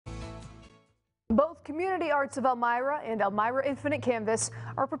Both Community Arts of Elmira and Elmira Infinite Canvas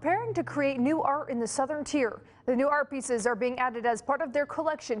are preparing to create new art in the southern tier. The new art pieces are being added as part of their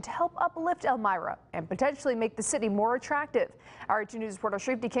collection to help uplift Elmira and potentially make the city more attractive. Our 2 News reporter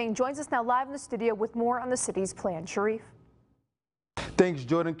Sharif King joins us now live in the studio with more on the city's plan. Sharif. Thanks,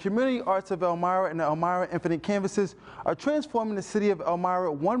 Jordan. Community Arts of Elmira and the Elmira Infinite Canvases are transforming the city of Elmira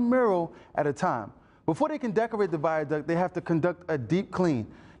one mural at a time. Before they can decorate the viaduct, they have to conduct a deep clean.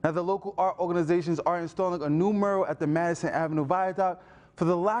 Now, the local art organizations are installing a new mural at the Madison Avenue Viaduct for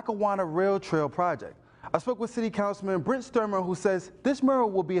the Lackawanna Rail Trail project. I spoke with City Councilman Brent Sturmer, who says this mural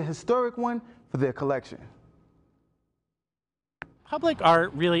will be a historic one for their collection. Public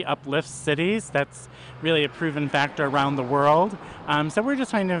art really uplifts cities. That's really a proven factor around the world. So we're just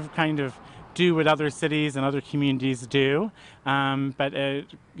trying to kind of do what other cities and other communities do. A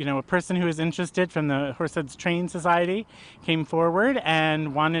person who is interested from the Horseheads Train Society came forward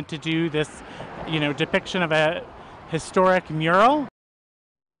and wanted to do this, depiction of a historic mural.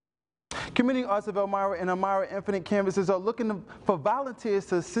 Community Arts of Elmira and Elmira Infinite Canvases are looking for volunteers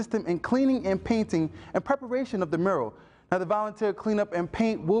to assist them in cleaning and painting in preparation of the mural. Now, the volunteer cleanup and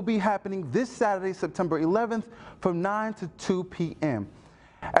paint will be happening this Saturday, September 11th from 9 to 2 p.m.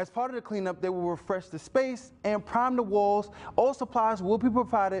 As part of the cleanup, they will refresh the space and prime the walls. All supplies will be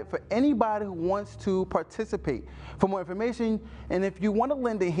provided for anybody who wants to participate. For more information, and if you want to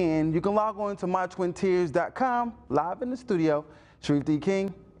lend a hand, you can log on to mytwintears.com. Live in the studio, Sharif D.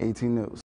 King, 18 News.